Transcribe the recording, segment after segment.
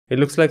It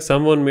looks like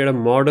someone made a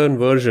modern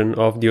version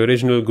of the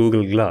original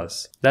Google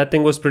Glass. That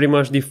thing was pretty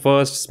much the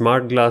first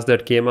smart glass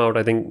that came out,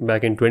 I think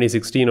back in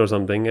 2016 or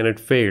something, and it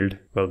failed,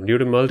 well, due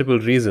to multiple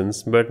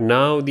reasons, but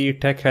now the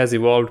tech has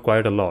evolved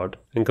quite a lot.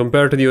 And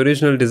compared to the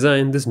original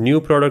design, this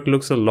new product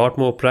looks a lot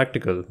more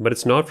practical, but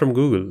it's not from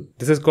Google.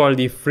 This is called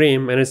the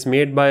Frame and it's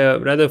made by a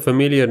rather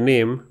familiar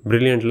name,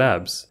 Brilliant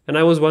Labs. And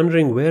I was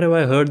wondering, where have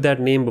I heard that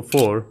name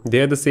before?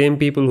 They're the same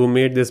people who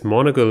made this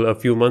Monocle a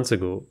few months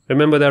ago.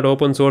 Remember that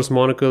open source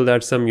Monocle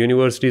that some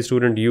university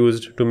student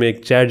used to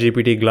make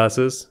ChatGPT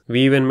glasses?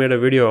 We even made a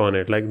video on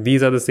it, like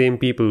these are the same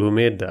people who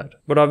made that.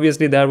 But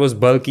obviously that was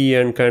bulky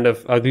and kind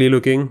of ugly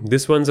looking.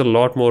 This one's a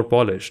lot more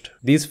polished.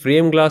 These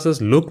frame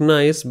glasses look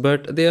nice,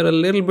 but they are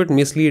a little bit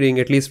misleading,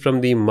 at least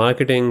from the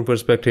marketing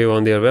perspective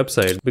on their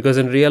website, because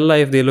in real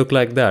life they look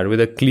like that,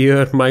 with a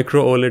clear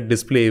micro OLED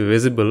display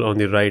visible on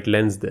the right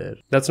lens there.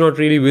 That's not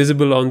really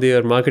visible on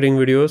their marketing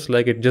videos,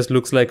 like it just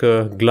looks like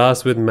a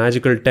glass with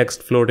magical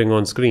text floating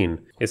on screen.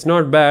 It's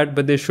not bad,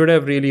 but they should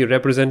have really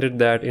represented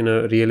that in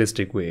a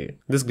realistic way.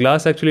 This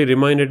glass actually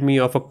reminded me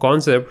of a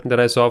concept that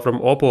I saw from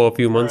Oppo a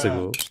few months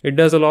ago. It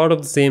does a lot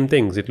of the same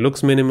things. It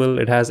looks minimal,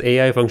 it has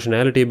AI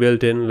functionality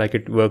built in, like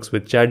it works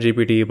with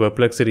ChatGPT,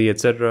 Perplexity,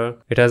 etc.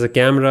 It has a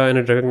camera and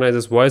it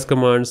recognizes voice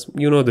commands,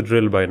 you know the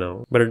drill by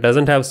now. But it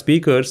doesn't have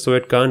speakers, so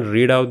it can't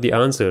read out the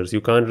answers. You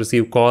can't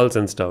receive calls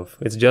and stuff.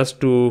 It's just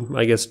to,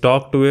 I guess,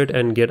 talk to it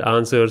and get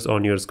answers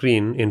on your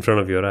screen in front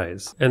of your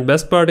eyes. And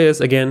best part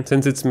is, again,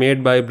 since it's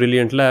made by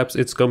Brilliant Labs,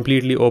 it's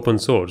completely open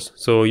source,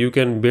 so you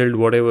can build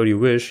whatever you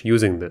wish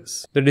using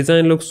this. The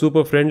design looks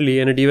super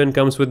friendly and it even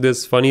comes with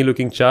this funny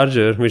looking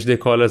charger which they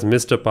call as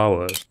Mr.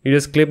 Power. You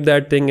just clip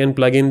that thing and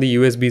plug in the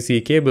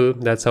USB-C cable,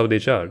 that's how they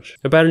charge.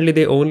 Apparently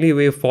they only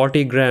weigh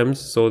 40 grams,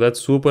 so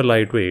that's super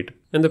lightweight.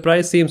 And the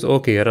price seems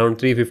okay, around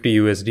 350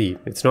 USD.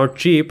 It's not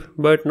cheap,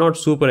 but not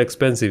super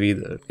expensive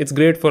either. It's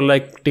great for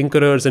like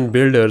tinkerers and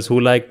builders who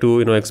like to,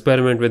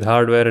 experiment with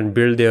hardware and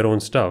build their own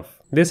stuff.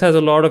 This has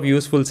a lot of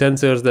useful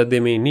sensors that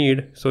they may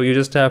need, so you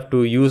just have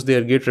to use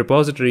their Git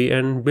repository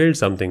and build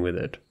something with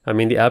it. I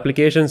mean, the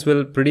applications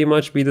will pretty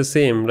much be the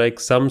same, like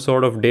some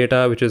sort of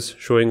data which is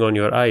showing on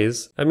your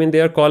eyes. I mean,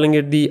 they are calling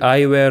it the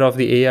eyewear of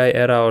the AI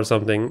era or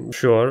something.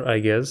 Sure, I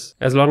guess.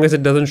 As long as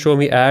it doesn't show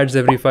me ads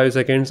every 5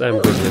 seconds, I'm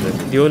good with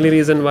it. The only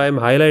reason why I'm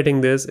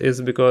highlighting this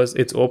is because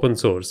it's open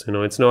source.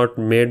 It's not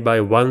made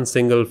by one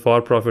single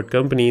for-profit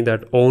company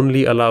that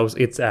only allows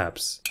its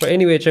apps. But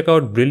anyway, check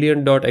out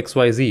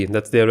brilliant.xyz.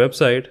 That's their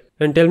website.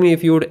 And tell me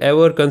if you would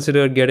ever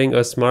consider getting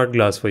a smart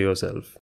glass for yourself.